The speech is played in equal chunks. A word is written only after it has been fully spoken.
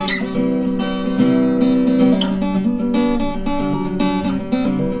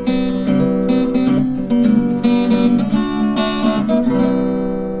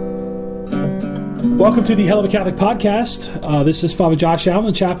Welcome to the Hell of a Catholic podcast. This is Father Josh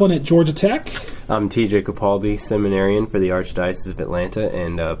Allen, chaplain at Georgia Tech. I'm TJ Capaldi, seminarian for the Archdiocese of Atlanta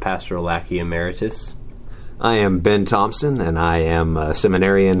and pastoral lackey emeritus. I am Ben Thompson, and I am a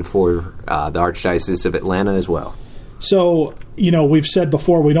seminarian for the Archdiocese of Atlanta as well. So, we've said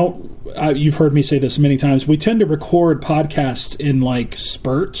before, we don't, you've heard me say this many times, we tend to record podcasts in like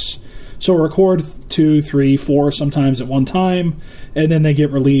spurts. So we'll record 2, 3, 4 sometimes at one time, and then they get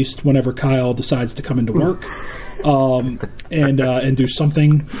released whenever Kyle decides to come into work and do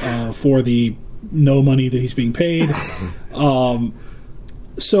something for the no money that he's being paid.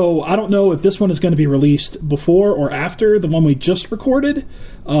 So I don't know if this one is going to be released before or after the one we just recorded,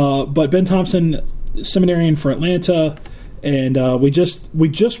 but Ben Thompson, seminarian for Atlanta, and we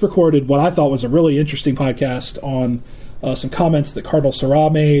just recorded what I thought was a really interesting podcast on some comments that Cardinal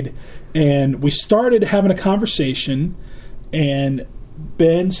Sarah made. And we started having a conversation, and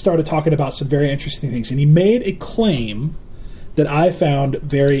Ben started talking about some very interesting things. And he made a claim that I found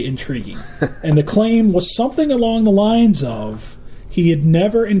very intriguing. And the claim was something along the lines of he had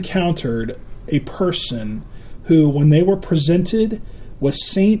never encountered a person who, when they were presented with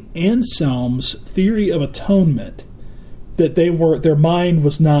St. Anselm's theory of atonement, that their mind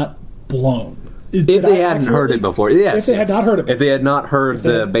was not blown. If they hadn't heard it before. Yes. If they had not heard it before. If they had not heard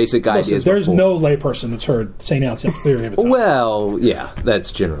the basic ideas there's before. no layperson that's heard St. Anselm's theory of atonement. Well, yeah,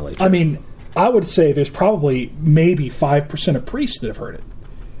 that's generally true. I mean, I would say there's probably maybe 5% of priests that have heard it.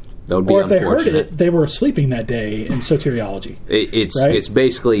 That would be or if unfortunate. they heard it, they were sleeping that day in soteriology. It's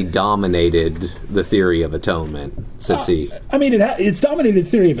basically dominated the theory of atonement since it's dominated the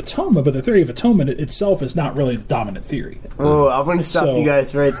theory of atonement, but the theory of atonement itself is not really the dominant theory. Oh, I'm going to stop you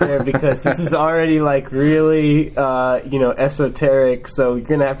guys right there because this is already really, esoteric. So you're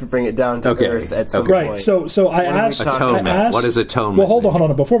going to have to bring it down to earth at some point. Right. So I asked atonement. What is atonement? Well, hold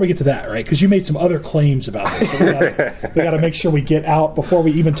on. Before we get to that, right? Because you made some other claims about this. So we got to make sure we get out before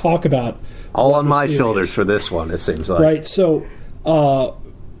we even talk about all on my shoulders for this one. It seems like right. So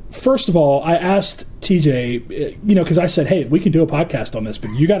first of all, I asked TJ, because I said, hey, we can do a podcast on this,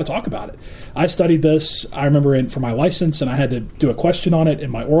 but you got to talk about it. I studied this. I remember for my license, and I had to do a question on it in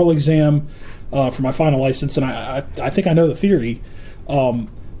my oral exam for my final license, and I think I know the theory.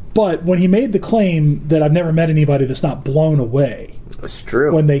 But when he made the claim that I've never met anybody that's not blown away, that's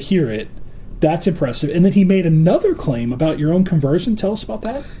true when they hear it. That's impressive. And then he made another claim about your own conversion. Tell us about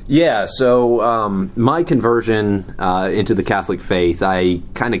that. Yeah, so my conversion into the Catholic faith, I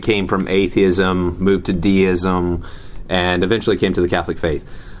kind of came from atheism, moved to deism, and eventually came to the Catholic faith.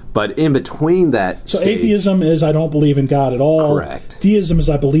 But in between that So atheism is I don't believe in God at all. Correct. Deism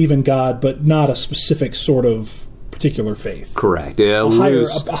is I believe in God, but not a specific sort of particular faith. Correct. A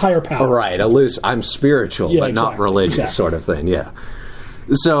higher power. Right, I'm spiritual, but not religious sort of thing, yeah.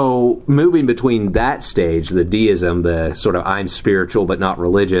 So, moving between that stage, the deism, the sort of I'm spiritual but not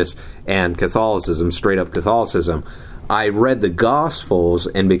religious, and Catholicism, straight up Catholicism, I read the Gospels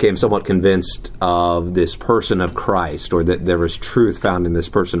and became somewhat convinced of this person of Christ, or that there was truth found in this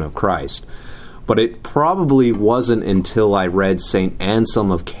person of Christ. But it probably wasn't until I read St.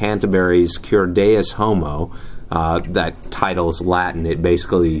 Anselm of Canterbury's Cur Deus Homo, that title's Latin. It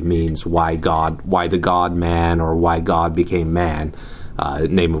basically means why the God man, or why God became man.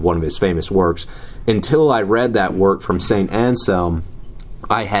 Name of one of his famous works. Until I read that work from St. Anselm,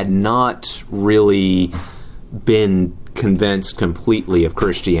 I had not really been convinced completely of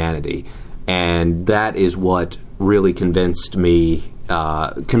Christianity. And that is what really convinced my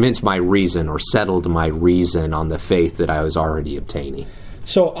reason, or settled my reason on the faith that I was already obtaining.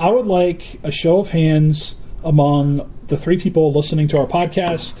 So I would like a show of hands among the 3 people listening to our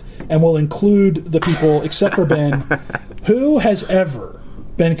podcast, and we'll include the people, except for Ben, who has ever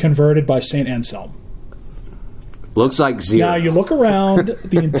been converted by St. Anselm? Looks like 0. Now, you look around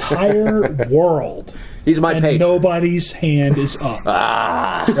the entire world, he's my patron. Nobody's hand is up.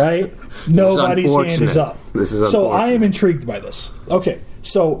 Right? Nobody's hand is up. This is so I am intrigued by this. Okay,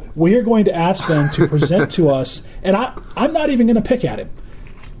 so we are going to ask Ben to present to us, and I'm not even going to pick at him.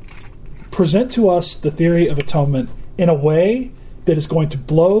 Present to us the theory of atonement in a way that is going to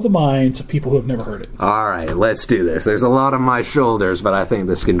blow the minds of people who have never heard it. All right, let's do this. There's a lot on my shoulders, but I think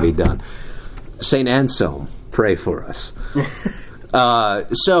this can be done. St. Anselm, pray for us.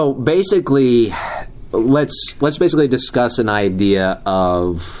 So basically, let's basically discuss an idea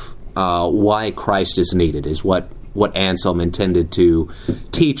of why Christ is needed, is what Anselm intended to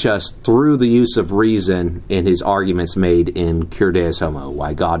teach us through the use of reason in his arguments made in Cur Deus Homo,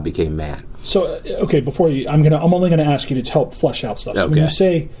 why God became man. So, okay, before you, I'm only going to ask you to help flesh out stuff. So when you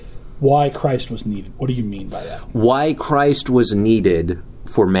say why Christ was needed, what do you mean by that? Why Christ was needed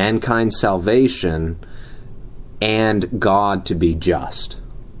for mankind's salvation and God to be just.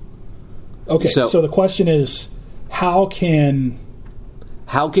 Okay, so the question is, how can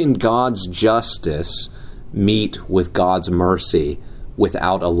God's justice meet with God's mercy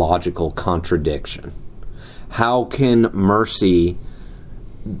without a logical contradiction? How can mercy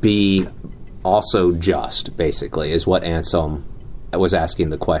be also just, basically, is what Anselm was asking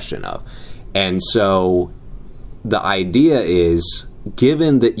the question of. And so the idea is,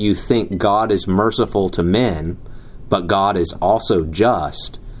 given that you think God is merciful to men, but God is also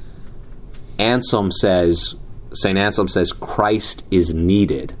just, St. Anselm says Christ is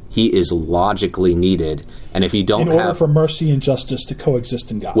needed. He is logically needed. And if you don't in order for mercy and justice to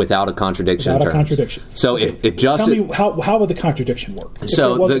coexist in God. Without a contradiction. Without a contradiction. So if justice... Tell me, how would the contradiction work?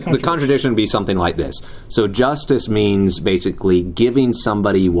 So the contradiction would be something like this. So justice means basically giving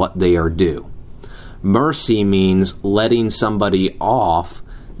somebody what they are due. Mercy means letting somebody off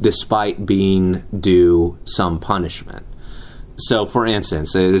despite being due some punishment. So, for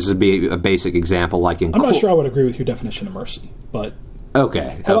instance, this would be a basic example, like in... I'm not sure I would agree with your definition of mercy, but...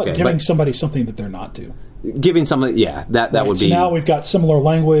 Okay. How about giving somebody something that they're not due? Giving somebody, yeah, that would be... So now we've got similar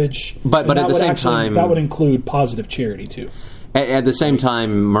language. But at the same time... That would include positive charity, too. At the same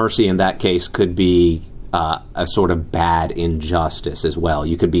time, mercy in that case could be a sort of bad injustice as well.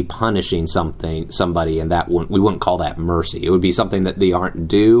 You could be punishing somebody, and we wouldn't call that mercy. It would be something that they aren't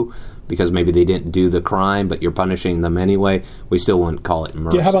due, because maybe they didn't do the crime, but you're punishing them anyway. We still wouldn't call it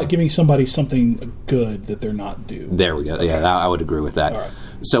mercy. Yeah, how about giving somebody something good that they're not due? There we go. Okay. Yeah, I would agree with that. All right.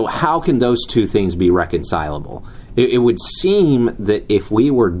 So how can those two things be reconcilable? It would seem that if we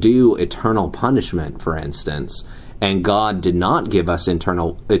were due eternal punishment, for instance, and God did not give us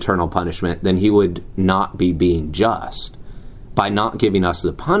eternal punishment, then he would not be being just. By not giving us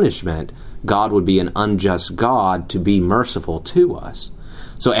the punishment, God would be an unjust God to be merciful to us.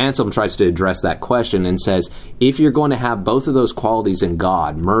 So Anselm tries to address that question and says, if you're going to have both of those qualities in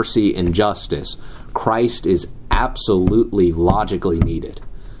God, mercy and justice, Christ is absolutely logically needed.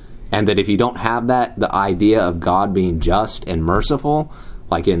 And that if you don't have that, the idea of God being just and merciful,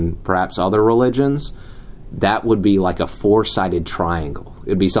 like in perhaps other religions, that would be like a four-sided triangle. It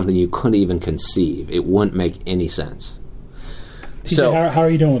would be something you couldn't even conceive. It wouldn't make any sense. TJ, so, how are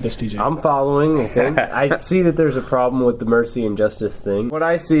you doing with this, TJ? I'm following. Okay. I see that there's a problem with the mercy and justice thing. What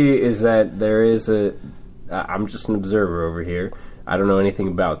I see is that there is I'm just an observer over here. I don't know anything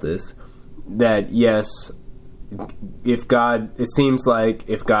about this. That, yes, it seems like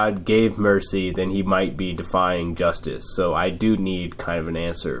if God gave mercy, then he might be defying justice. So I do need kind of an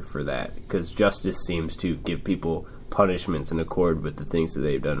answer for that, because justice seems to give people punishments in accord with the things that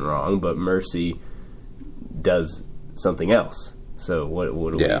they've done wrong, but mercy does something else. So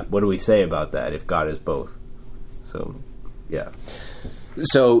what do we say about that if God is both? So, yeah.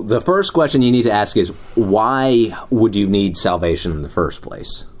 So the first question you need to ask is, why would you need salvation in the first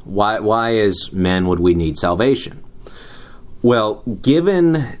place? Why as men would we need salvation? Well,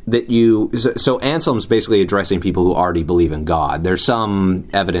 given that so Anselm's basically addressing people who already believe in God. There's some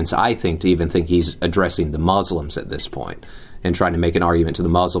evidence, I think, to even think he's addressing the Muslims at this point and trying to make an argument to the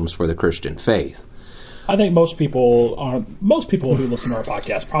Muslims for the Christian faith. I think most people who listen to our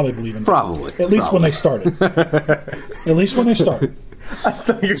podcast probably believe in God. Probably. At least when they started. At least when they started. I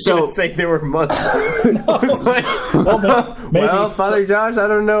thought you were going to say they were Muslim. Maybe. Well, Father Josh, I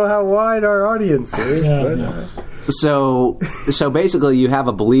don't know how wide our audience is. Yeah, but, yeah. So basically you have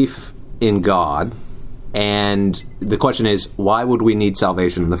a belief in God, and the question is, why would we need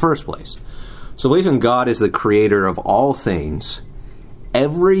salvation in the first place? So belief in God is the creator of all things.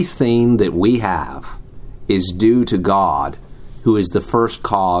 Everything that we have is due to God, who is the first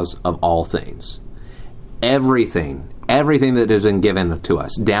cause of all things. Everything that has been given to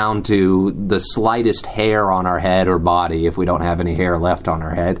us, down to the slightest hair on our head or body, if we don't have any hair left on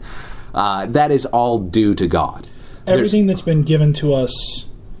our head, that is all due to God. Everything that's been given to us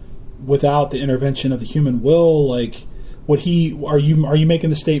without the intervention of the human will, like, are you making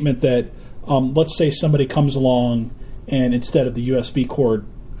the statement that, let's say somebody comes along and instead of the USB cord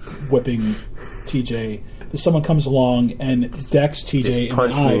whipping TJ, someone comes along and decks TJ in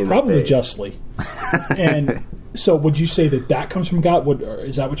the eye, probably justly. And so would you say that comes from God?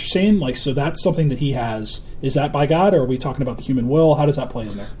 Is that what you're saying? Like, so that's something that he has. Is that by God, or are we talking about the human will? How does that play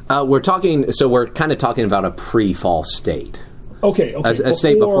in there? We're kind of talking about a pre-fall state. Okay. A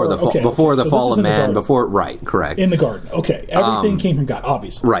state before the fall, before the fall of man, right, correct. In the garden, okay. Everything came from God,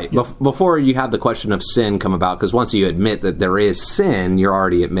 obviously. Right. Yeah. Before you have the question of sin come about, because once you admit that there is sin, you're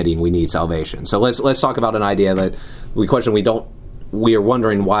already admitting we need salvation. So let's talk about an idea that we are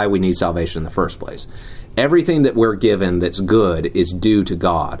wondering why we need salvation in the first place. Everything that we're given that's good is due to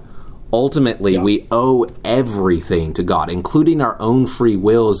God. Ultimately, we owe everything to God, including our own free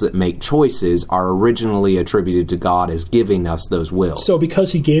wills that make choices are originally attributed to God as giving us those wills. So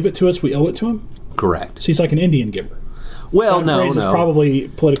because he gave it to us, we owe it to him? Correct. So he's like an Indian giver. Well, that no, phrase is probably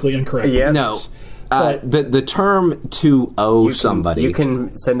politically incorrect. Yeah. No. The term to owe somebody. You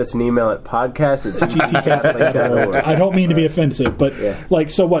can send us an email at podcast@gtcatholic.org. I don't mean to be offensive, but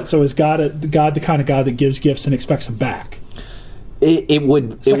so what? So is God the kind of God that gives gifts and expects them back? It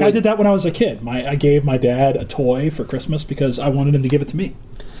would. I did that when I was a kid. I gave my dad a toy for Christmas because I wanted him to give it to me.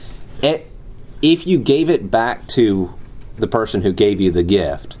 If you gave it back to the person who gave you the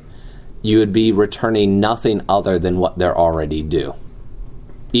gift, you would be returning nothing other than what they're already due.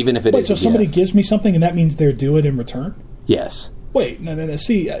 Even if it is. So somebody gives me something and that means they're due it in return? Yes. Wait, no.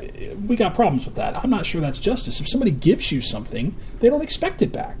 See, we got problems with that. I'm not sure that's justice. If somebody gives you something, they don't expect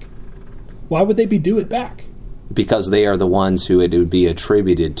it back. Why would they be due it back? Because they are the ones who it would be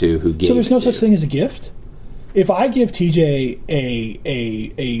attributed to who gave it. So there's no such thing as a gift? If I give TJ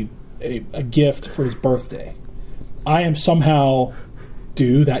a gift for his birthday, I am somehow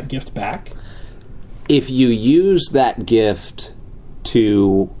due that gift back? If you use that gift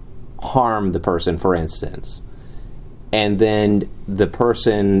to harm the person, for instance, and then the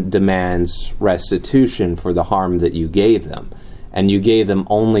person demands restitution for the harm that you gave them, and you gave them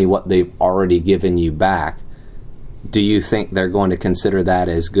only what they've already given you back, do you think they're going to consider that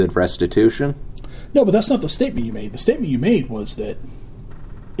as good restitution? No, but that's not the statement you made. The statement you made was that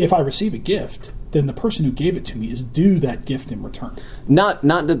if I receive a gift, then the person who gave it to me is due that gift in return. Not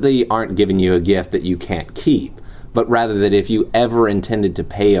that they aren't giving you a gift that you can't keep, but rather that if you ever intended to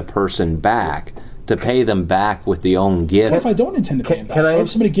pay a person back, to pay them back with the own gift. What if I don't intend to pay him back? What if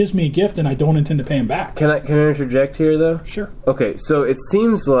somebody gives me a gift and I don't intend to pay him back? Can I interject here, though? Sure. Okay, so it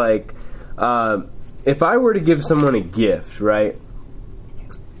seems like if I were to give someone a gift, right?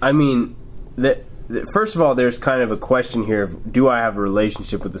 I mean, first of all, there's kind of a question here of, do I have a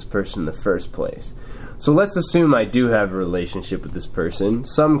relationship with this person in the first place? So let's assume I do have a relationship with this person,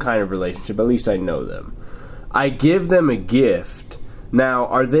 some kind of relationship, at least I know them. I give them a gift.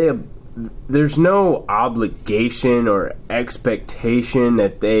 Now, there's no obligation or expectation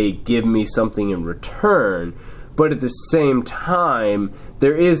that they give me something in return, but at the same time,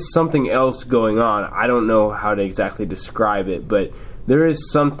 there is something else going on. I don't know how to exactly describe it, but there is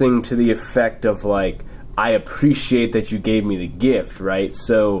something to the effect of, like, I appreciate that you gave me the gift, right?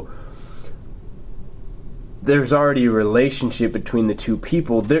 So there's already a relationship between the two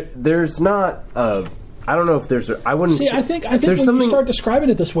people. There's not a... I don't know if there's I wouldn't... See, I think when you start describing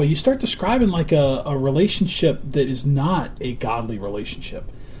it this way, you start describing like a relationship that is not a godly relationship.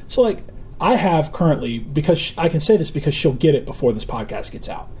 So, like, I have currently, because I can say this because she'll get it before this podcast gets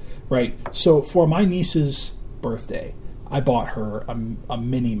out, right? So for my niece's birthday, I bought her a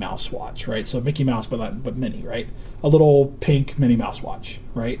Minnie Mouse watch, right? So Mickey Mouse, but Minnie, right? A little pink Minnie Mouse watch,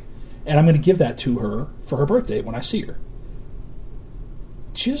 right? And I'm going to give that to her for her birthday when I see her.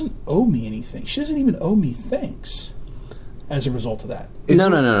 She doesn't owe me anything. She doesn't even owe me thanks as a result of that.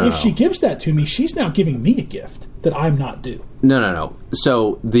 No. If she gives that to me, she's now giving me a gift that I'm not due. No.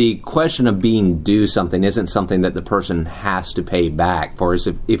 So the question of being due something isn't something that the person has to pay back for. If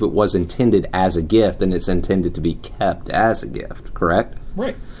it was intended as a gift, then it's intended to be kept as a gift, correct?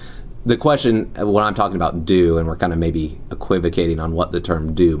 Right. The question, when I'm talking about due, and we're kind of maybe equivocating on what the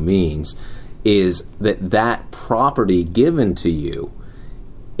term due means, is that property given to you,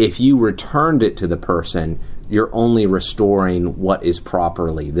 if you returned it to the person, you're only restoring what is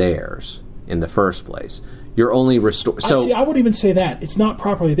properly theirs in the first place. You're only restoring... I wouldn't even say that. It's not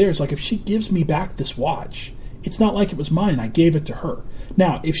properly theirs. Like, if she gives me back this watch, it's not like it was mine. I gave it to her.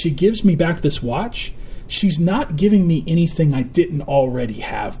 Now, if she gives me back this watch, she's not giving me anything I didn't already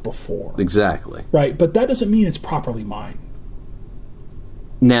have before. Exactly. Right, but that doesn't mean it's properly mine.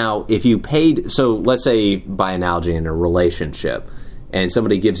 Now, if you paid... So, let's say, by analogy, in a relationship, and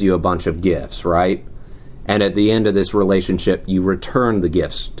somebody gives you a bunch of gifts, right? And at the end of this relationship, you return the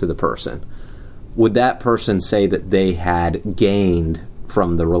gifts to the person. Would that person say that they had gained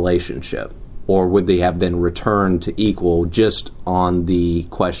from the relationship? Or would they have been returned to equal just on the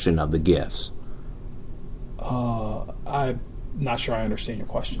question of the gifts? I'm not sure I understand your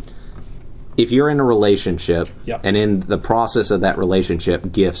question. If you're in a relationship, yep, and in the process of that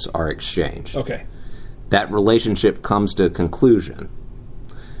relationship, gifts are exchanged. Okay. That relationship comes to a conclusion.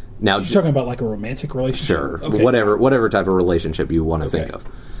 Now, you're talking about like a romantic relationship? Sure. Okay, whatever type of relationship you want to think of.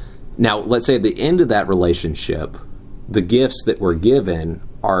 Now, let's say at the end of that relationship, the gifts that were given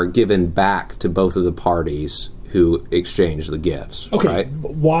are given back to both of the parties who exchanged the gifts. Okay. Right?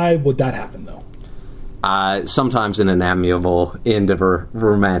 Why would that happen, though? Sometimes in an amiable end of a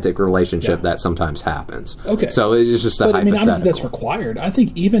romantic relationship, that sometimes happens. Okay, so it's just a hypothetical. But I mean, I don't think that's required. I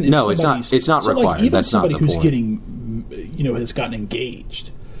think even if it's not. It's not required. Like, even that's somebody not the who's point. getting, has gotten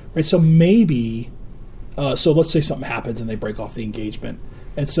engaged, right? So maybe, so let's say something happens and they break off the engagement,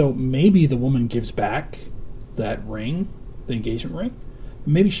 and so maybe the woman gives back that ring, the engagement ring.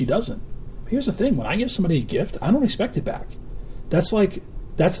 Maybe she doesn't. Here's the thing: when I give somebody a gift, I don't expect it back. That's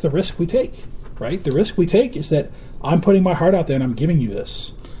the risk we take, right? The risk we take is that I'm putting my heart out there and I'm giving you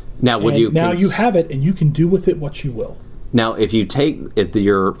this. Now, you have it, and you can do with it what you will. Now, if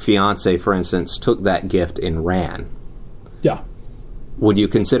your fiance, for instance, took that gift and ran, would you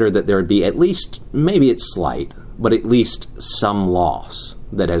consider that there would be at least, maybe it's slight, but at least some loss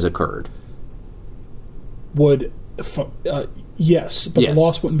that has occurred? Yes, but the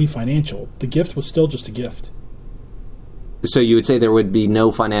loss wouldn't be financial. The gift was still just a gift. So you would say there would be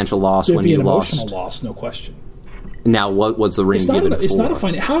no financial loss when you lost? There'd be an emotional loss, no question. Now, what was the ring given for? It's not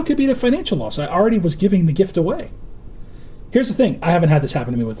how could it be a financial loss? I already was giving the gift away. Here's the thing. I haven't had this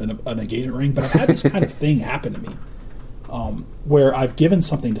happen to me with an engagement ring, but I've had this kind of thing happen to me where I've given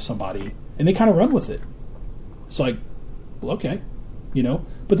something to somebody, and they kind of run with it. It's like, well, okay.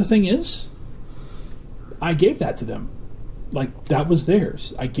 But the thing is, I gave that to them. Like, that was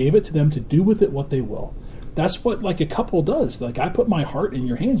theirs. I gave it to them to do with it what they will. That's what, like, a couple does. Like, I put my heart in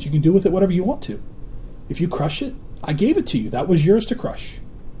your hands. You can do with it whatever you want to. If you crush it, I gave it to you. That was yours to crush.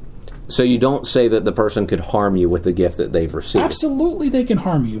 So you don't say that the person could harm you with the gift that they've received? Absolutely they can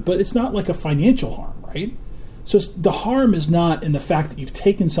harm you, but it's not like a financial harm, right? So the harm is not in the fact that you've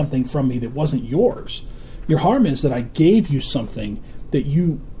taken something from me that wasn't yours. Your harm is that I gave you something that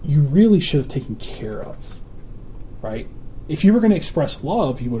you really should have taken care of, right? If you were going to express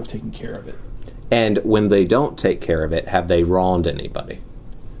love, you would have taken care of it. And when they don't take care of it, have they wronged anybody?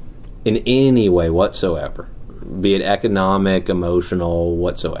 In any way whatsoever? Be it economic, emotional,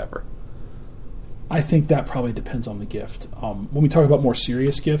 whatsoever? I think that probably depends on the gift. When we talk about more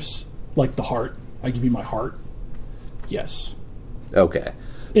serious gifts, like the heart, I give you my heart, yes. Okay.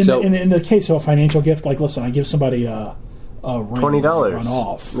 In the case of a financial gift, like, listen, I give somebody a ring, $20 run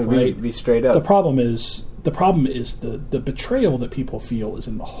off, right? Be straight up. The problem is the betrayal that people feel is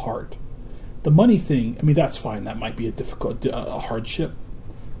in the heart. The money thing, I mean, that's fine. That might be a hardship,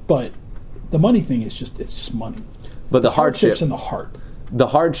 but the money thing is just money. But the hardship's in the heart. The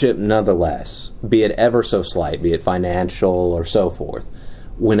hardship, nonetheless, be it ever so slight, be it financial or so forth,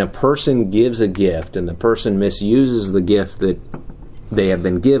 when a person gives a gift and the person misuses the gift that they have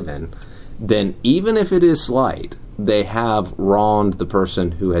been given, then even if it is slight, they have wronged the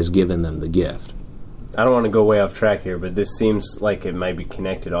person who has given them the gift. I don't want to go way off track here, but this seems like it might be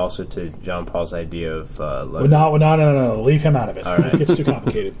connected also to John Paul's idea of love. No. Leave him out of it. All right. It gets too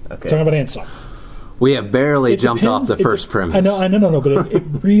complicated. Okay. Talking about Ansel. We have barely jumped off the first premise. I know, but it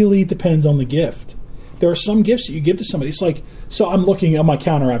really depends on the gift. There are some gifts that you give to somebody. It's like, so I'm looking at my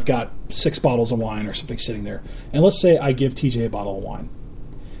counter, I've got 6 bottles of wine or something sitting there. And let's say I give TJ a bottle of wine.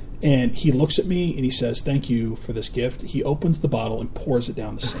 And he looks at me and he says, "Thank you for this gift." He opens the bottle and pours it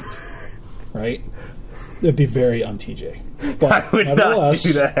down the sink. Right? It'd be very un-TJ. But I would not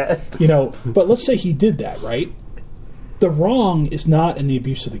do that. But let's say he did that, right? The wrong is not in the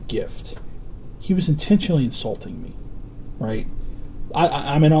abuse of the gift. He was intentionally insulting me, right?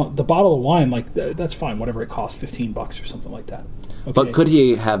 I mean, the bottle of wine, like, that's fine, whatever it costs, $15 or something like that. Okay. But could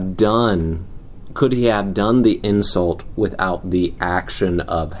he have done the insult without the action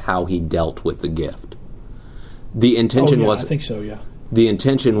of how he dealt with the gift? The intention was... I think so, yeah. The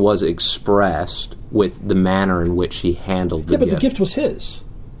intention was expressed with the manner in which he handled the gift. Yeah, but the gift was his.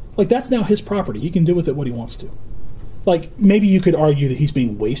 Like, that's now his property. He can do with it what he wants to. Like, maybe you could argue that he's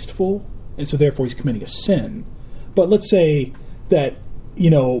being wasteful, and so therefore he's committing a sin. But let's say that,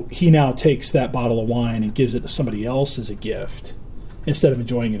 he now takes that bottle of wine and gives it to somebody else as a gift instead of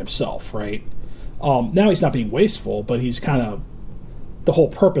enjoying it himself, right? Now he's not being wasteful, but he's kind of... The whole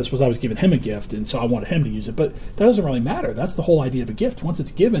purpose was I was giving him a gift, and so I wanted him to use it. But that doesn't really matter. That's the whole idea of a gift. Once it's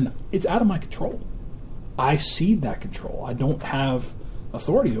given, it's out of my control. I cede that control. I don't have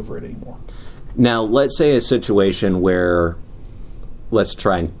authority over it anymore. Now, let's say a situation where, let's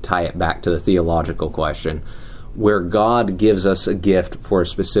try and tie it back to the theological question, where God gives us a gift for a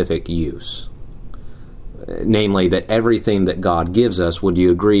specific use. Namely, that everything that God gives us, would you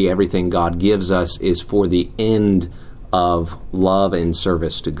agree everything God gives us is for the end of love and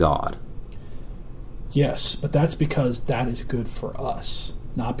service to God? Yes, but that's because that is good for us,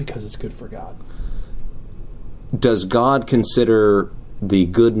 not because it's good for God. Does God consider the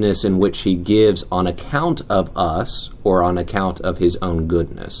goodness in which he gives on account of us or on account of his own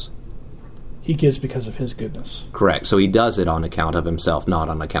goodness? He gives because of his goodness. Correct. So he does it on account of himself, not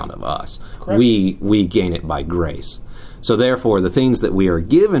on account of us. Correct. We gain it by grace. So therefore, the things that we are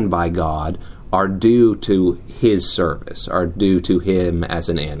given by God are due to his service, are due to him as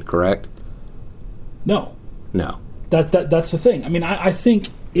an end, correct? No. No. That's the thing. I mean, I think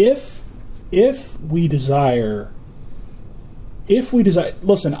if we desire...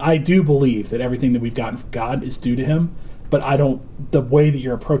 Listen, I do believe that everything that we've gotten from God is due to him, but the way that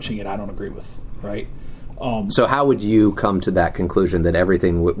you're approaching it, I don't agree with, right? So how would you come to that conclusion that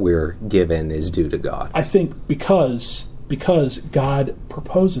everything we're given is due to God? I think because God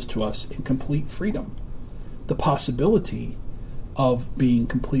proposes to us in complete freedom the possibility of being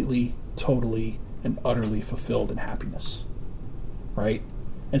completely, totally, and utterly fulfilled in happiness, right?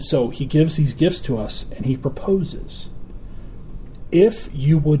 And so he gives these gifts to us, and he proposes, if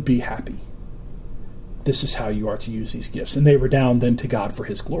you would be happy, this is how you are to use these gifts. And they redound then to God for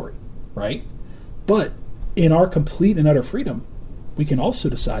his glory, right? But in our complete and utter freedom, we can also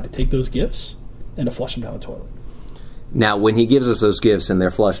decide to take those gifts and to flush them down the toilet. Now, when he gives us those gifts and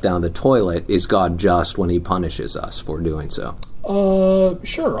they're flushed down the toilet, is God just when he punishes us for doing so?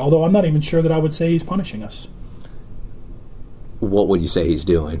 Sure, although I'm not even sure that I would say he's punishing us. What would you say he's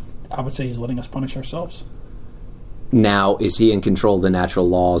doing? I would say he's letting us punish ourselves. Now, is he in control of the natural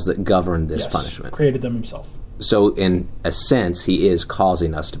laws that govern this punishment? Created them himself. So, in a sense, he is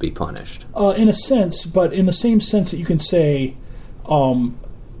causing us to be punished. In a sense, but in the same sense that you can say,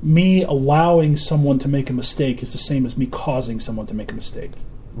 me allowing someone to make a mistake is the same as me causing someone to make a mistake.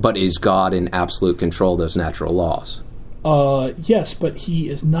 But is God in absolute control of those natural laws? Yes, but he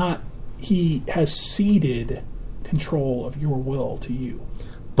is not. He has ceded control of your will to you.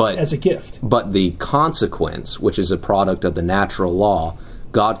 But as a gift. But the consequence, which is a product of the natural law,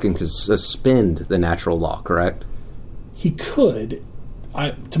 God can suspend the natural law, correct? He could.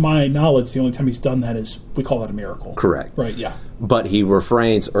 To my knowledge, the only time he's done that is, we call that a miracle. Correct. Right, yeah. But he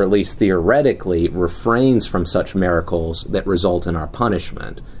refrains, or at least theoretically, refrains from such miracles that result in our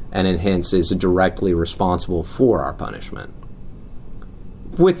punishment, and hence is directly responsible for our punishment.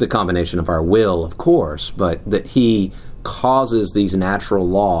 With the combination of our will, of course, but that he causes these natural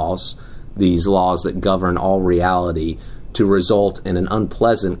laws, these laws that govern all reality, to result in an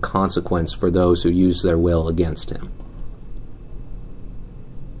unpleasant consequence for those who use their will against him.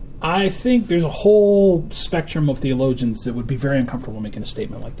 I think there's a whole spectrum of theologians that would be very uncomfortable making a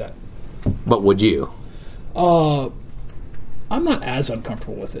statement like that. But would you? I'm not as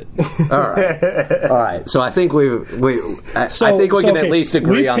uncomfortable with it. All right. So I think we can at least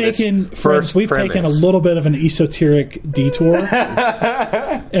agree on this first we've premise. taken a little bit of an esoteric detour,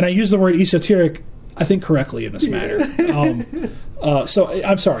 and I use the word esoteric, I think, correctly in this matter. So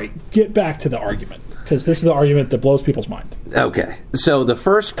I'm sorry. Get back to the argument, because this is the argument that blows people's mind. Okay. So the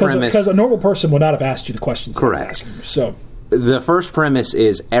first premise, because a normal person would not have asked you the questions. Correct. That I'm asking you. So. The first premise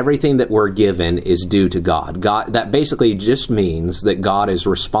is everything that we're given is due to God. God. That basically just means that God is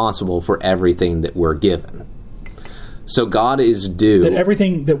responsible for everything that we're given. So God is due. That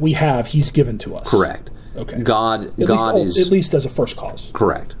everything that we have, he's given to us. Correct. Okay. God is at least as a first cause.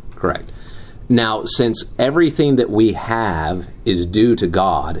 Correct. Now, since everything that we have is due to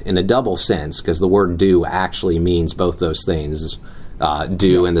God in a double sense, because the word due actually means both those things,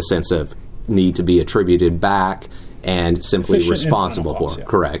 due in the sense of need to be attributed back, and simply responsible for. Yeah.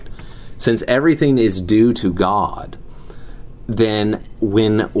 Correct. Since everything is due to God, then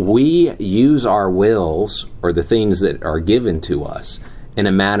when we use our wills or the things that are given to us in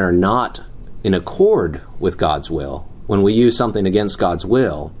a manner not in accord with God's will, when we use something against God's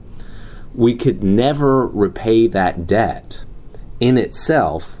will, we could never repay that debt in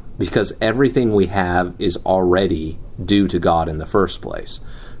itself, because everything we have is already due to God in the first place.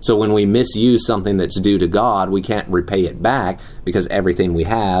 So when we misuse something that's due to God, we can't repay it back, because everything we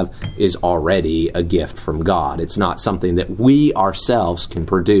have is already a gift from God. It's not something that we ourselves can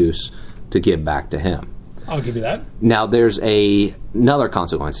produce to give back to him. I'll give you that. Now, there's another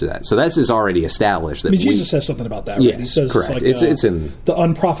consequence to that. So this is already established. That Jesus says something about that, right? Yes, he says correct. It's in the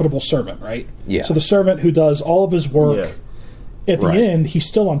unprofitable servant, right? Yeah. So the servant who does all of his work, at the end, he's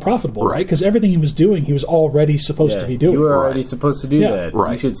still unprofitable, right? Because everything he was doing, he was already supposed to be doing. You were already supposed to do that.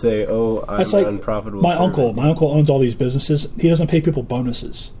 Right. You should say, I'm unprofitable. My uncle owns all these businesses. He doesn't pay people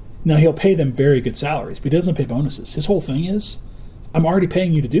bonuses. Now, he'll pay them very good salaries, but he doesn't pay bonuses. His whole thing is, I'm already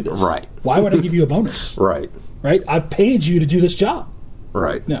paying you to do this. Right. Why would I give you a bonus? Right. I've paid you to do this job.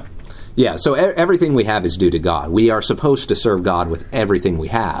 Right. No. Yeah, so everything we have is due to God. We are supposed to serve God with everything we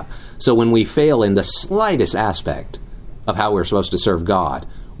have. So when we fail in the slightest aspect of how we're supposed to serve God,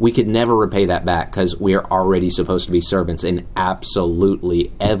 we could never repay that back because we are already supposed to be servants in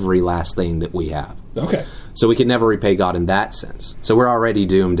absolutely every last thing that we have. Okay. So we could never repay God in that sense. So we're already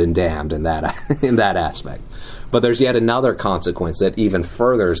doomed and damned in that in that aspect. But there's yet another consequence that even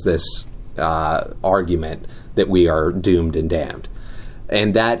furthers this argument that we are doomed and damned.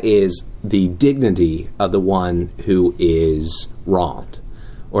 And that is the dignity of the one who is wronged,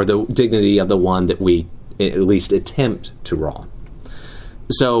 or the dignity of the one that we at least attempt to wrong.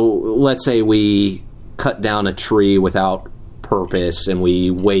 So let's say we cut down a tree without purpose and we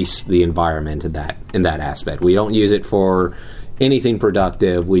waste the environment in that aspect. We don't use it for anything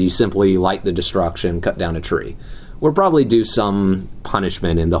productive. We simply light the destruction, cut down a tree. We'll probably do some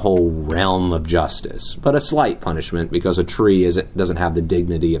punishment in the whole realm of justice, but a slight punishment because a tree doesn't have the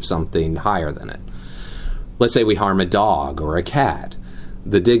dignity of something higher than it. Let's say we harm a dog or a cat.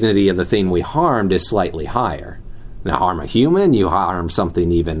 The dignity of the thing we harmed is slightly higher. Now, harm a human, you harm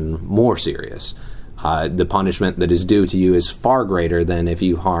something even more serious. The punishment that is due to you is far greater than if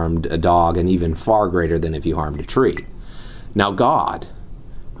you harmed a dog, and even far greater than if you harmed a tree. Now, God,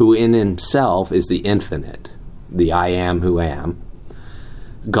 who in himself is the infinite, the I am who am,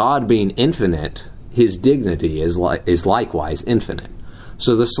 God being infinite, his dignity is likewise infinite.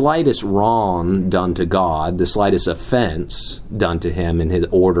 So the slightest wrong done to God, the slightest offense done to him in his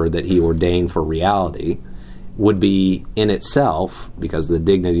order that he ordained for reality, would be in itself, because the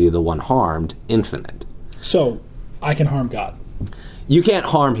dignity of the one harmed, infinite. So I can harm God. You can't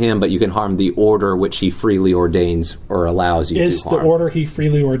harm him, but you can harm the order which he freely ordains or allows you to harm. Is the order he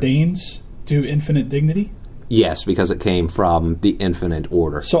freely ordains due infinite dignity? Yes, because it came from the infinite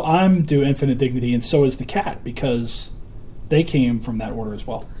order. So I'm due infinite dignity, and so is the cat, because they came from that order as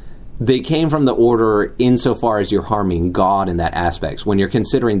well. They came from the order insofar as you're harming God in that aspect. When you're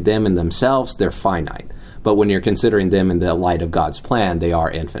considering them in themselves, they're finite. But when you're considering them in the light of God's plan, they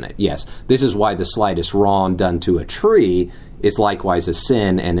are infinite. Yes, this is why the slightest wrong done to a tree is likewise a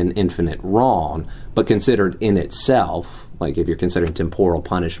sin and an infinite wrong, but considered in itself, like if you're considering temporal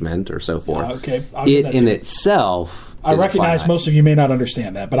punishment or so forth, okay. it in itself I recognize most of you may not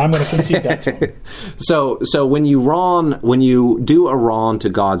understand that, but I'm going to concede that to him. So when you do a wrong to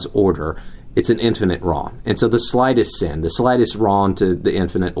God's order, it's an infinite wrong. And so the slightest sin, the slightest wrong to the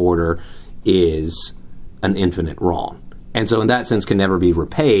infinite order is an infinite wrong. And so in that sense can never be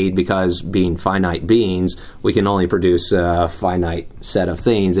repaid, because being finite beings, we can only produce a finite set of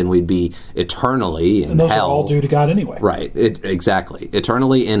things, and we'd be eternally in hell. And those are all due to God anyway. Right, exactly.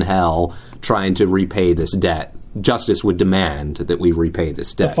 Eternally in hell trying to repay this debt. Justice would demand that we repay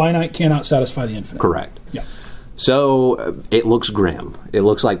this debt. The finite cannot satisfy the infinite. Correct. Yeah. So it looks grim. It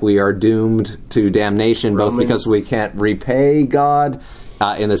looks like we are doomed to damnation, both because we can't repay God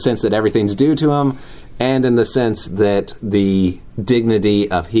in the sense that everything's due to him, and in the sense that the dignity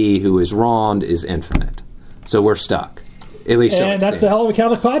of he who is wronged is infinite. So we're stuck. At least so and that's the Hell of a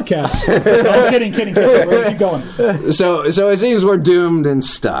Catholic podcast. No, kidding. We're going to keep going. So it seems we're doomed and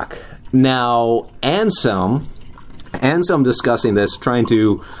stuck. Now, Anselm discussing this, trying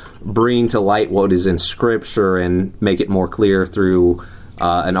to bring to light what is in Scripture and make it more clear through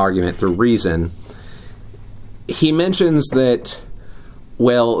an argument through reason, he mentions that,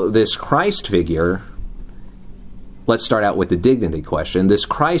 well, this Christ figure, let's start out with the dignity question. This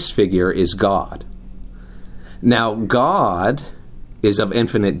Christ figure is God. Now, God is of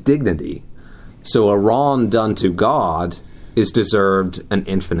infinite dignity, so a wrong done to God is deserved an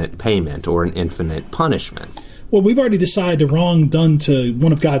infinite payment or an infinite punishment. Well, we've already decided a wrong done to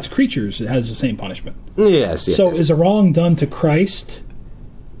one of God's creatures has the same punishment. Yes. So is a wrong done to Christ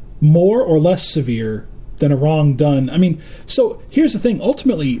more or less severe than a wrong done? I mean, so here's the thing.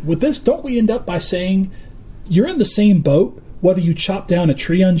 Ultimately, with this, don't we end up by saying you're in the same boat whether you chop down a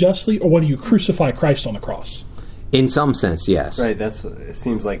tree unjustly or whether you crucify Christ on the cross? In some sense, yes. Right, it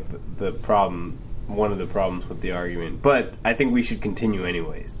seems like the problem, one of the problems with the argument. But I think we should continue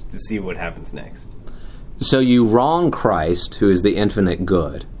anyways to see what happens next. So you wrong Christ, who is the infinite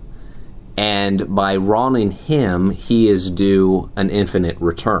good, and by wronging him, he is due an infinite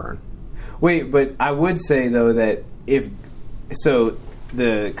return. Wait, but I would say, though, that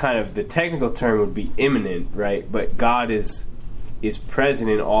the technical term would be immanent, right? But God is present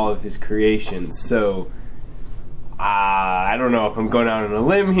in all of his creation, so I don't know if I'm going out on a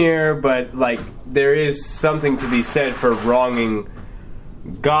limb here, but like there is something to be said for wronging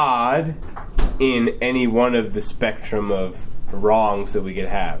God in any one of the spectrum of wrongs that we could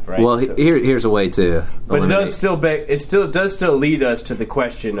have, right? Well, here's a way to but it does still lead us to the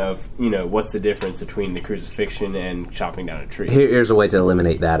question of, what's the difference between the crucifixion and chopping down a tree? Here's a way to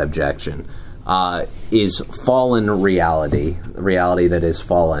eliminate that objection. is fallen reality that is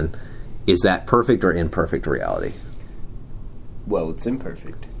fallen, is that perfect or imperfect reality? Well, it's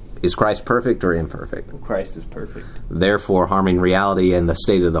imperfect. Is Christ perfect or imperfect? Christ is perfect. Therefore, harming reality in the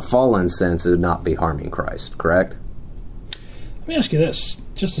state of the fallen sense would not be harming Christ, correct? Let me ask you this,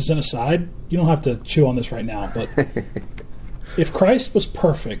 just as an aside. You don't have to chew on this right now, but if Christ was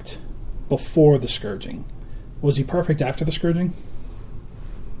perfect before the scourging, was he perfect after the scourging?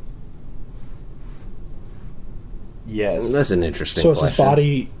 Yes. That's an interesting question. So is his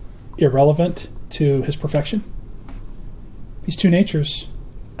body irrelevant to his perfection? He's two natures.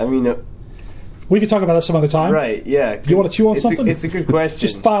 I mean... we could talk about that some other time. Right, yeah. You want to chew on something? It's a good question.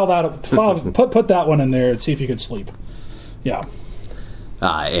 Just put that one in there and see if you can sleep. Yeah.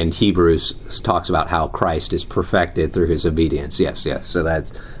 And Hebrews talks about how Christ is perfected through his obedience. Yes. So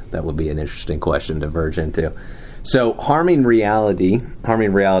that would be an interesting question to verge into. So harming reality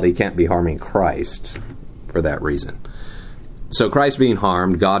can't be harming Christ for that reason. So Christ being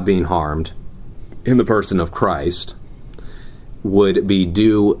harmed, God being harmed, in the person of Christ, would be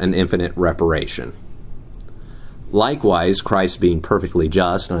due an infinite reparation. Likewise, Christ being perfectly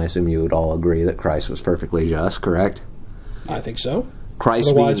just, and I assume you would all agree that Christ was perfectly just, correct? I think so.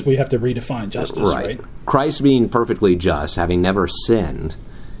 Otherwise, we have to redefine justice, right? Christ being perfectly just, having never sinned,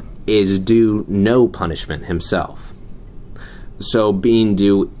 is due no punishment himself. So being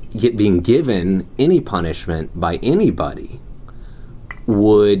given any punishment by anybody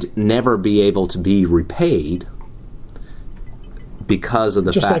would never be able to be repaid because of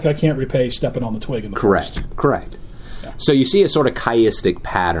the fact... Just like I can't repay stepping on the twig in the forest. Correct. Yeah. So you see a sort of chiastic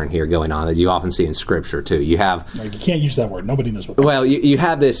pattern here going on that you often see in Scripture too. You have you can't use that word. Nobody knows what. Well, you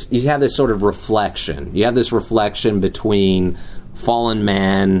have this sort of reflection. You have this reflection between fallen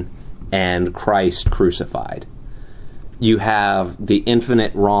man and Christ crucified. You have the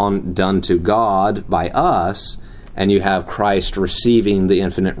infinite wrong done to God by us, and you have Christ receiving the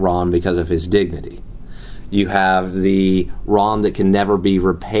infinite wrong because of his dignity. You have the wrong that can never be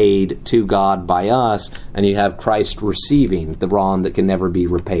repaid to God by us, and you have Christ receiving the wrong that can never be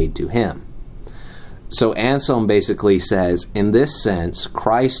repaid to him. So Anselm basically says, in this sense,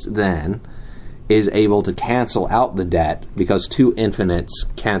 Christ then is able to cancel out the debt because two infinites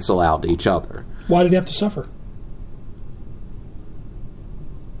cancel out each other. Why did he have to suffer?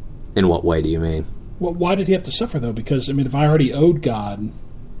 In what way do you mean? Well, why did he have to suffer, though? Because, if I already owed God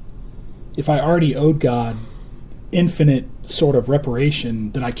infinite sort of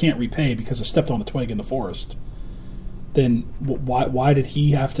reparation that I can't repay because I stepped on a twig in the forest, then why did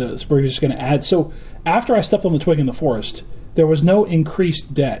he have to... We're just going to add... So after I stepped on the twig in the forest, there was no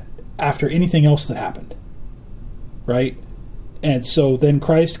increased debt after anything else that happened. Right? And so then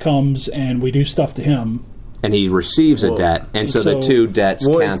Christ comes and we do stuff to him. And he receives a debt, and so the two debts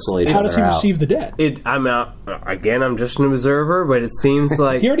cancel each other out. How does he receive the debt? I'm just an observer, but it seems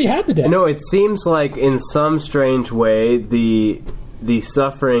like... He already had the debt. No, it seems like in some strange way the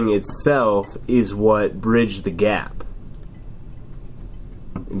suffering itself is what bridged the gap.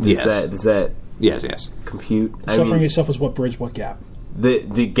 Does that yes compute? Suffering itself is what bridged what gap?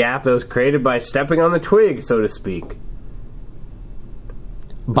 The gap that was created by stepping on the twig, so to speak.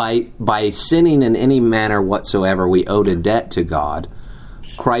 By sinning in any manner whatsoever, we owed a debt to God.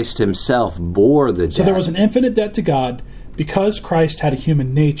 Christ himself bore the debt. So there was an infinite debt to God because Christ had a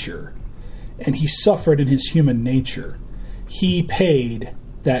human nature, and he suffered in his human nature. He paid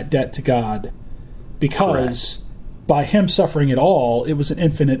that debt to God because by him suffering at all, it was an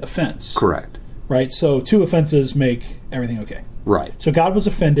infinite offense. Correct. Right? So two offenses make everything okay. Right. So God was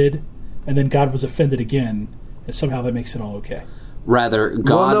offended, and then God was offended again, and somehow that makes it all okay. Rather,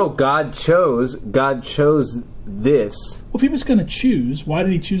 God... Well, no, God chose this. Well, if he was going to choose, why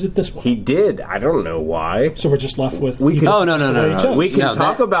did he choose it this way? He did. I don't know why. So we're just left with... No. We can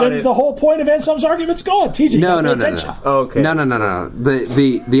talk about it. The whole point of Anselm's argument's gone. TJ, No. Okay. No.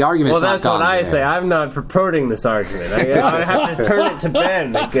 The argument's well, that's not what I there. say. I'm not purporting this argument. I have to turn it to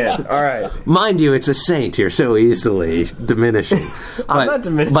Ben again. All right. Mind you, it's a saint. You're so easily diminishing. I'm not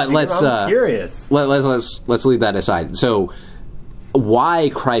diminishing. But I'm curious. Let's leave that aside. So... why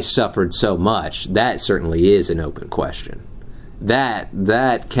Christ suffered so much, that certainly is an open question. That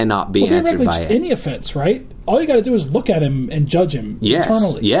cannot be answered by any offense, right? All you got to do is look at him and judge him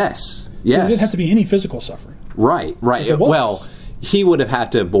eternally. Yes. So there didn't have to be any physical suffering. Right. Well, he would have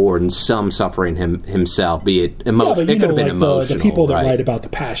had to have borne some suffering himself, be it emotional. Yeah, but it could have been emotional. The people that write about the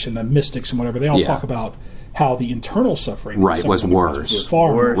Passion, the mystics and whatever, they all talk about how the internal suffering was worse. Was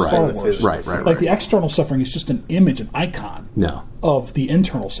far worse. Right. Like the external suffering is just an image, an icon of the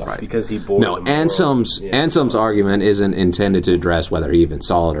internal suffering. Because he bore Anselm's argument isn't intended to address whether he even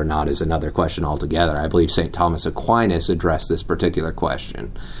saw it or not is another question altogether. I believe St. Thomas Aquinas addressed this particular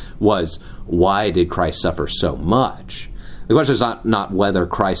question, was why did Christ suffer so much? The question is not whether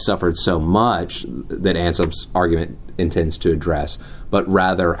Christ suffered so much that Anselm's argument intends to address, but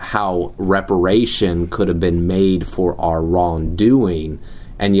rather how reparation could have been made for our wrongdoing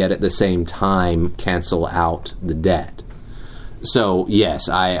and yet at the same time cancel out the debt. So, yes,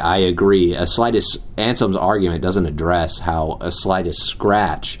 I agree. Anselm's argument doesn't address how a slightest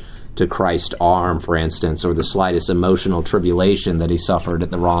scratch to Christ's arm, for instance, or the slightest emotional tribulation that he suffered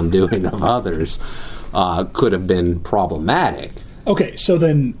at the wrongdoing of others could have been problematic. Okay, so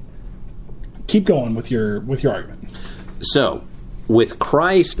then keep going with your argument. So, with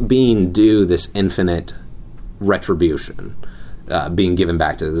Christ being due this infinite retribution, being given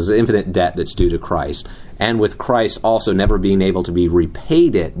back to this infinite debt that's due to Christ, and with Christ also never being able to be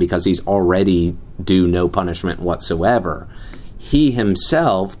repaid it because he's already due no punishment whatsoever, he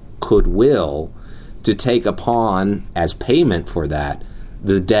himself could will to take upon as payment for that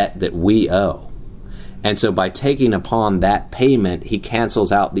the debt that we owe. And so by taking upon that payment, he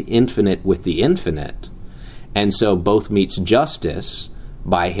cancels out the infinite with the infinite. And so both meets justice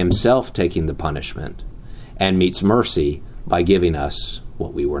by himself taking the punishment and meets mercy by giving us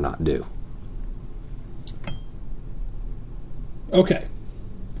what we were not due. Okay.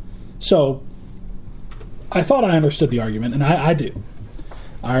 So I thought I understood the argument, and I do.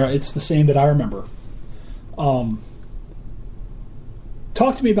 It's the same that I remember.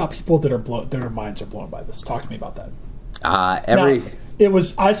 Talk to me about people that their minds are blown by this. Talk to me about that. Now,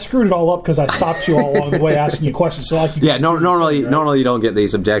 I screwed it all up because I stopped you all along the way asking you questions. So normally you don't get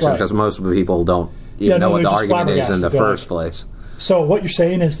these objections because most people don't even know what the argument is in the first place. So what you're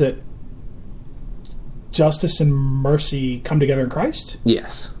saying is that justice and mercy come together in Christ?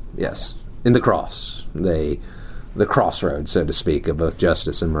 Yes. In the cross. The crossroads, so to speak, of both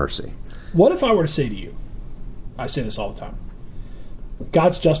justice and mercy. What if I were to say to you, I say this all the time,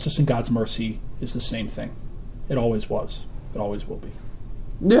 God's justice and God's mercy is the same thing. It always was. It always will be.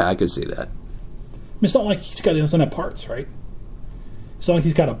 Yeah, I could see that. I mean, it's not like he doesn't have parts, right? It's not like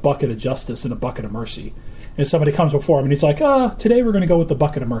he's got a bucket of justice and a bucket of mercy. And somebody comes before him and he's like, today we're going to go with the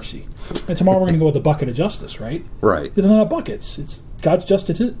bucket of mercy. And tomorrow we're going to go with the bucket of justice, right? Right. He doesn't have buckets. It's God's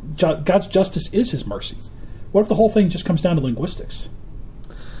justice is his mercy. What if the whole thing just comes down to linguistics?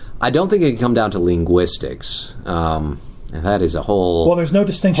 I don't think it can come down to linguistics. And that is a whole... Well, there's no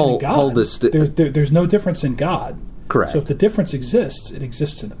distinction in God. There's no difference in God. Correct. So if the difference exists, it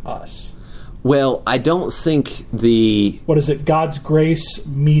exists in us. Well, I don't think What is it? God's grace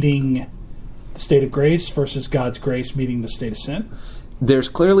meeting the state of grace versus God's grace meeting the state of sin? There's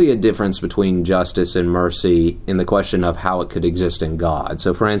clearly a difference between justice and mercy in the question of how it could exist in God.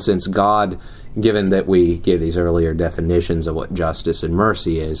 So, for instance, God, given that we gave these earlier definitions of what justice and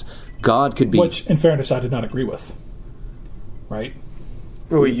mercy is, God could be... Which, in fairness, I did not agree with. Right?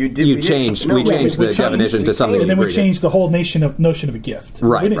 Well, we changed the definition to something. And then we changed the whole notion of a gift.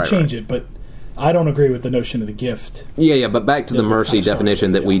 Right, we didn't change it, but I don't agree with the notion of the gift. Yeah, but back to the mercy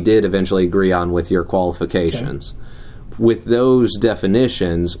definition that we did eventually agree on with your qualifications. Okay. With those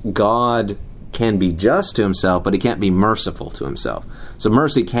definitions, God can be just to himself, but he can't be merciful to himself. So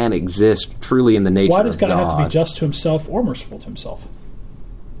mercy can exist truly in the nature of God. Why does God have to be just to himself or merciful to himself?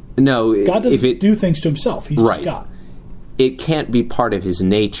 No. God doesn't do things to himself. He's just God. It can't be part of his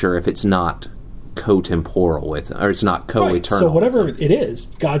nature if it's not co-temporal with him, or it's not co-eternal. Right. So whatever it is,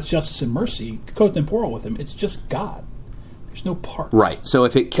 God's justice and mercy, co-temporal with him, it's just God. There's no parts. Right. So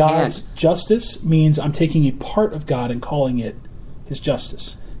if it can't... God's justice means I'm taking a part of God and calling it his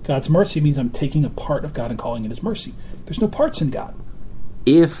justice. God's mercy means I'm taking a part of God and calling it his mercy. There's no parts in God.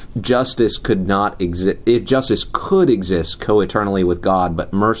 If justice could exist co-eternally with God,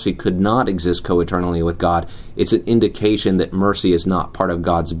 but mercy could not exist co-eternally with God, it's an indication that mercy is not part of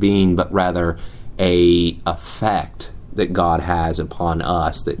God's being, but rather a effect that God has upon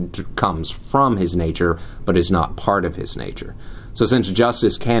us that comes from his nature, but is not part of his nature. So since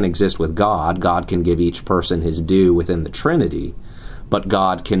justice can exist with God, God can give each person his due within the Trinity, but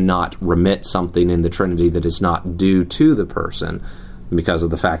God cannot remit something in the Trinity that is not due to the person, because of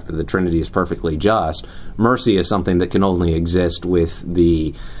the fact that the Trinity is perfectly just. Mercy is something that can only exist with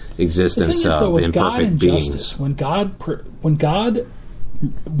the existence of the imperfect beings. When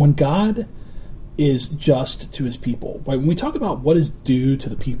God is just to his people, right? When we talk about what is due to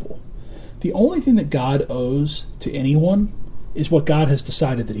the people, the only thing that God owes to anyone is what God has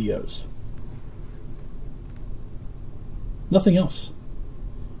decided that he owes. Nothing else.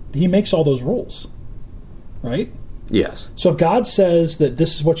 He makes all those rules, right? Yes. So if God says that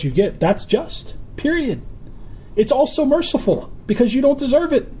this is what you get, that's just, period. It's also merciful because you don't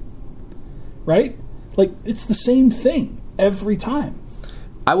deserve it, right? Like, it's the same thing every time.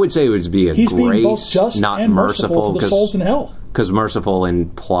 I would say it would be He's grace, being both just not and merciful to the souls in hell. Because merciful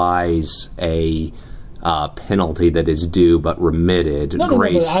implies a penalty that is due but remitted. No,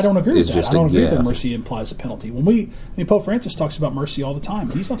 but I don't agree with that. I don't agree gift. that mercy implies a penalty. Pope Francis talks about mercy all the time.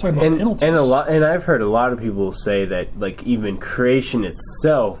 He's not talking about penalties. And I've heard a lot of people say that, like, even creation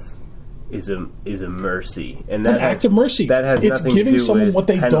itself is a mercy, and that an act of mercy. That has it's nothing giving to do someone with what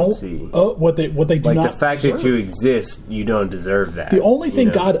they penalty. don't, what they do like not. The fact deserve. that you exist, you don't deserve that. The only thing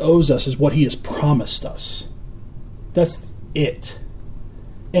God owes us is what He has promised us. That's it.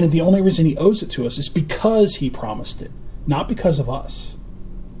 And the only reason He owes it to us is because He promised it, not because of us.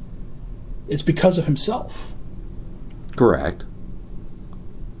 It's because of Himself. Correct.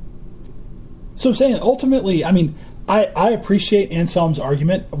 So I'm saying, ultimately, I mean, I appreciate Anselm's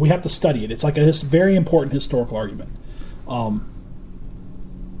argument. We have to study it. It's like a very important historical argument.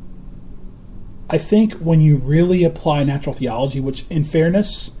 I think when you really apply natural theology, which, in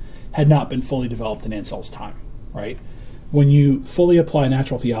fairness, had not been fully developed in Anselm's time, right? When you fully apply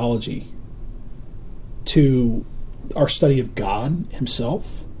natural theology to our study of God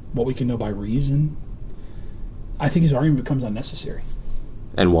Himself, what we can know by reason, I think his argument becomes unnecessary.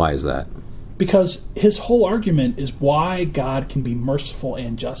 And why is that? Because his whole argument is why God can be merciful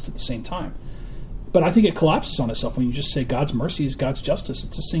and just at the same time. But I think it collapses on itself when you just say God's mercy is God's justice.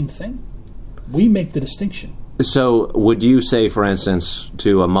 It's the same thing. We make the distinction. So would you say, for instance,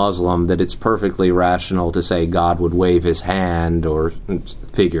 to a Muslim that it's perfectly rational to say God would wave His hand, or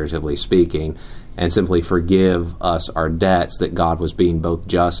figuratively speaking, and simply forgive us our debts, that God was being both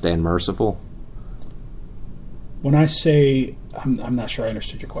just and merciful? When I say, I'm not sure I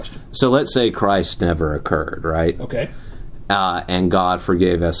understood your question. So let's say Christ never occurred, right? Okay. And God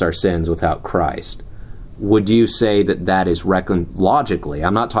forgave us our sins without Christ. Would you say that that is logically,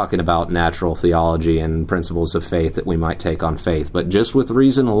 I'm not talking about natural theology and principles of faith that we might take on faith, but just with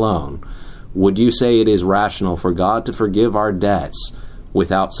reason alone, would you say it is rational for God to forgive our debts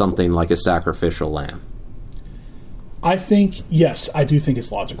without something like a sacrificial lamb? I think, yes, I do think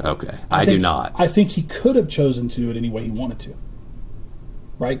it's logical. Okay. I do not. I think He could have chosen to do it any way He wanted to.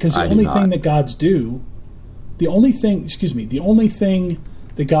 Right? Because the only thing that God's due, the only thing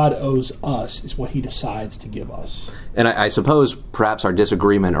that God owes us is what He decides to give us. And I suppose perhaps our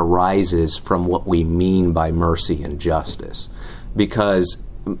disagreement arises from what we mean by mercy and justice. Because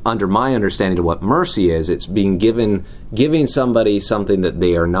under my understanding of what mercy is, it's being giving somebody something that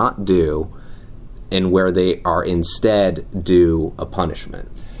they are not due, and where they are instead due a punishment.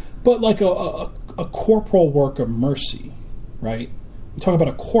 But like a corporal work of mercy, right? We talk about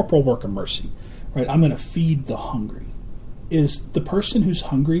a corporal work of mercy, right? I'm going to feed the hungry. Is the person who's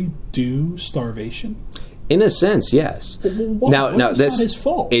hungry due starvation? In a sense, yes. Now, that's not his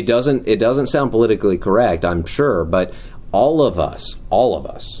fault. It doesn't sound politically correct, I'm sure, but all of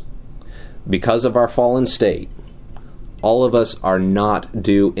us, because of our fallen state, all of us are not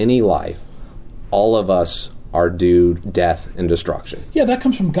due any life. All of us are due death and destruction. Yeah, that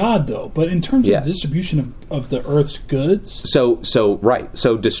comes from God, though. But in terms of the distribution of the earth's goods... So right.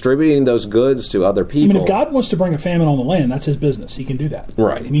 So distributing those goods to other people... I mean, if God wants to bring a famine on the land, that's His business. He can do that.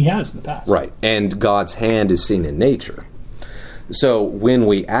 Right. And He has in the past. Right. And God's hand is seen in nature. So when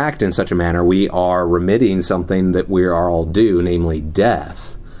we act in such a manner, we are remitting something that we are all due, namely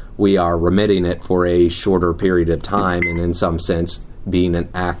death. We are remitting it for a shorter period of time, and in some sense being an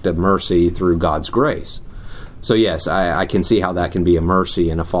act of mercy through God's grace. So yes, I can see how that can be a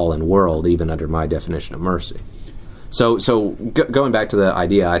mercy in a fallen world, even under my definition of mercy. So going back to the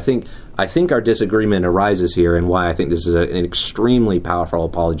idea, I think our disagreement arises here, and why I think this is an extremely powerful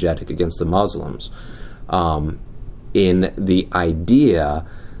apologetic against the Muslims, in the idea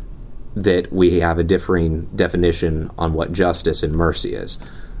that we have a differing definition on what justice and mercy is.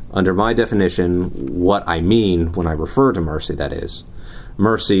 Under my definition, what I mean when I refer to mercy, that is,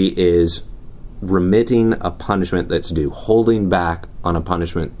 mercy is remitting a punishment that's due, holding back on a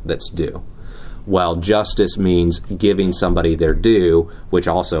punishment that's due, while justice means giving somebody their due, which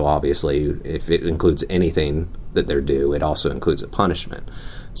also, obviously, if it includes anything that they're due, it also includes a punishment.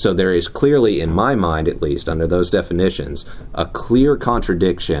 So there is clearly, in my mind at least, under those definitions, a clear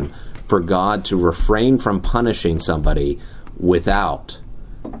contradiction for God to refrain from punishing somebody without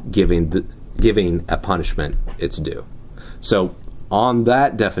giving a punishment its due. So on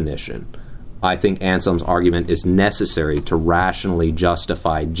that definition, I think Anselm's argument is necessary to rationally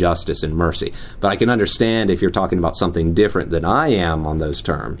justify justice and mercy. But I can understand if you're talking about something different than I am on those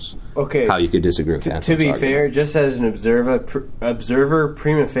terms, how you could disagree with Anselm's argument. To be fair, just as an observer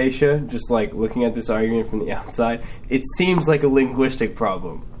prima facie, just like looking at this argument from the outside, it seems like a linguistic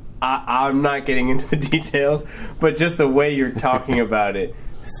problem. I'm not getting into the details, but just the way you're talking about it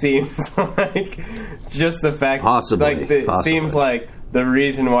seems like just the fact... Possibly. Seems like the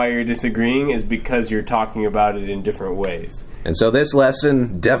reason why you're disagreeing is because you're talking about it in different ways. And so this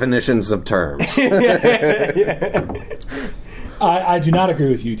lesson, definitions of terms. I do not agree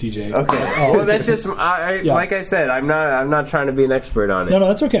with you, TJ. Okay. Well, that's just like I said. I'm not trying to be an expert on it. No,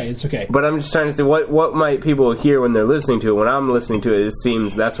 that's okay. It's okay. But I'm just trying to say what might people hear when they're listening to it. When I'm listening to it,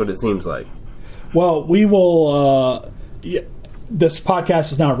 that's what it seems like. Well, we will. This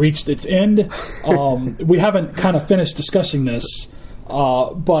podcast has now reached its end. We haven't kind of finished discussing this.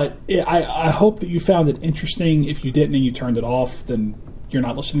 But I hope that you found it interesting. If you didn't and you turned it off, then you're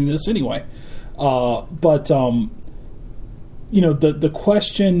not listening to this anyway. The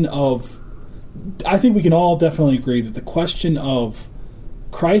question of... I think we can all definitely agree that the question of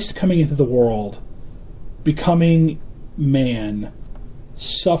Christ coming into the world, becoming man,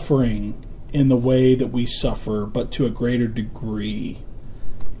 suffering in the way that we suffer, but to a greater degree,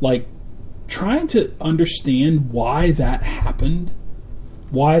 like trying to understand why that happened,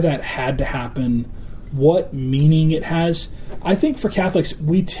 why that had to happen, what meaning it has. I think for Catholics,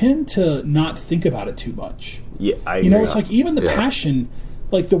 we tend to not think about it too much. Yeah, I agree. It's like even the Passion,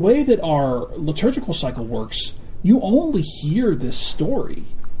 like the way that our liturgical cycle works, you only hear this story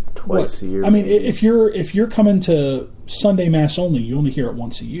twice a year. I mean, if you're coming to Sunday Mass only, you only hear it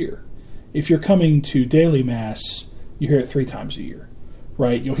once a year. If you're coming to daily Mass, you hear it 3 times a year,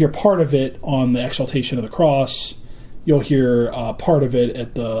 right? You'll hear part of it on the Exaltation of the Cross. You'll hear part of it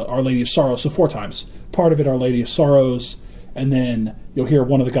at the Our Lady of Sorrows, so 4 times. Part of it, Our Lady of Sorrows, and then you'll hear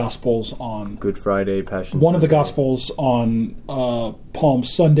one of the Gospels on Good Friday, Passion one Sunday. of the Gospels on Palm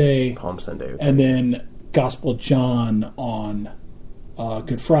Sunday. Okay. And then Gospel of John on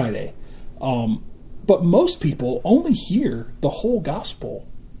Good Friday. But most people only hear the whole Gospel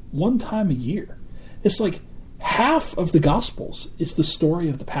 1 time a year. It's like half of the Gospels is the story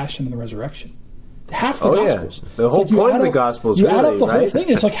of the Passion and the Resurrection. Half the Gospels. Yeah. The whole point of the Gospels. You add up the whole thing.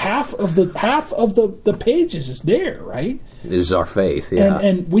 It's like half of the pages is there, right? It is our faith. Yeah.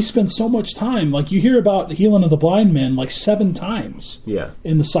 And we spend so much time. Like you hear about the healing of the blind men like 7 times. Yeah.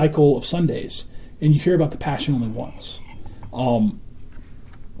 In the cycle of Sundays, and you hear about the Passion only once.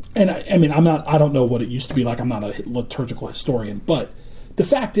 And I mean, I don't know what it used to be like. I'm not a liturgical historian, but the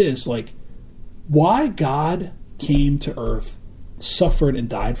fact is, like, why God came to earth, suffered and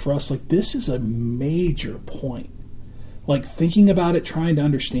died for us, like, this is a major point. Like, thinking about it, trying to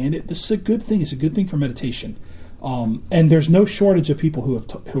understand it, this is a good thing. It's a good thing for meditation. And there's no shortage of people who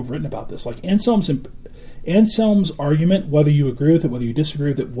have written about this. Like Anselm's argument, whether you agree with it, whether you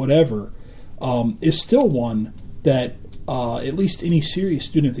disagree with it, whatever, is still one that at least any serious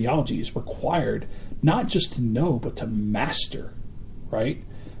student of theology is required not just to know, but to master, right?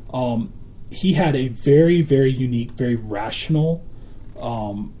 He had a very, very unique, very rational,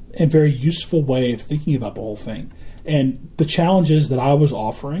 and very useful way of thinking about the whole thing. And the challenges that I was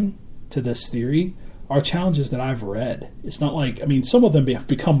offering to this theory are challenges that I've read. It's not like, I mean, some of them have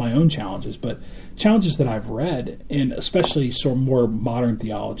become my own challenges, but challenges that I've read, and especially sort of more modern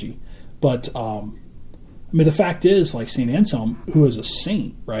theology. But, I mean, the fact is, like St. Anselm, who is a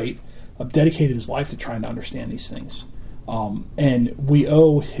saint, right, dedicated his life to trying to understand these things. And we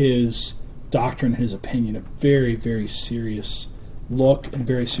owe his doctrine, his opinion, a very, very serious look and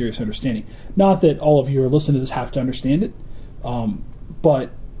very serious understanding. Not that all of you who are listening to this have to understand it,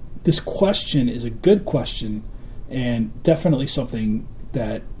 but this question is a good question and definitely something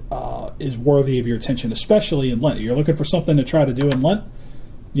that is worthy of your attention, especially in Lent. If you're looking for something to try to do in Lent,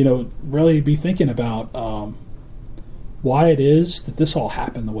 really be thinking about why it is that this all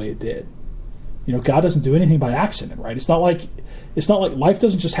happened the way it did. God doesn't do anything by accident, right? It's not like life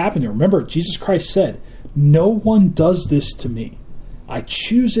doesn't just happen to you. Remember, Jesus Christ said, "No one does this to me. I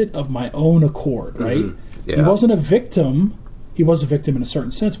choose it of my own accord," right? Mm-hmm. Yeah. He wasn't a victim. He was a victim in a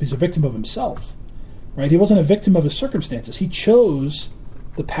certain sense, but he's a victim of himself, right? He wasn't a victim of his circumstances. He chose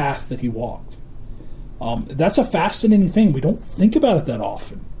the path that he walked. That's a fascinating thing. We don't think about it that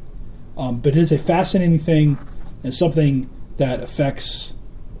often, but it is a fascinating thing and something that affects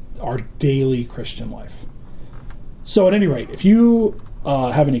our daily Christian life. So at any rate, if you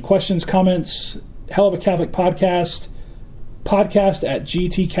have any questions, comments, Hell of a Catholic podcast at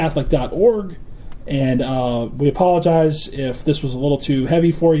gtcatholic.org. And we apologize if this was a little too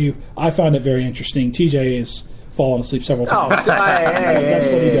heavy for you. I found it very interesting. TJ is fallen asleep several times. That's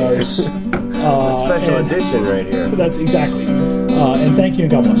what he does. It's a special edition right here. That's exactly. And thank you,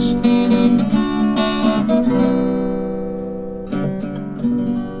 and God bless.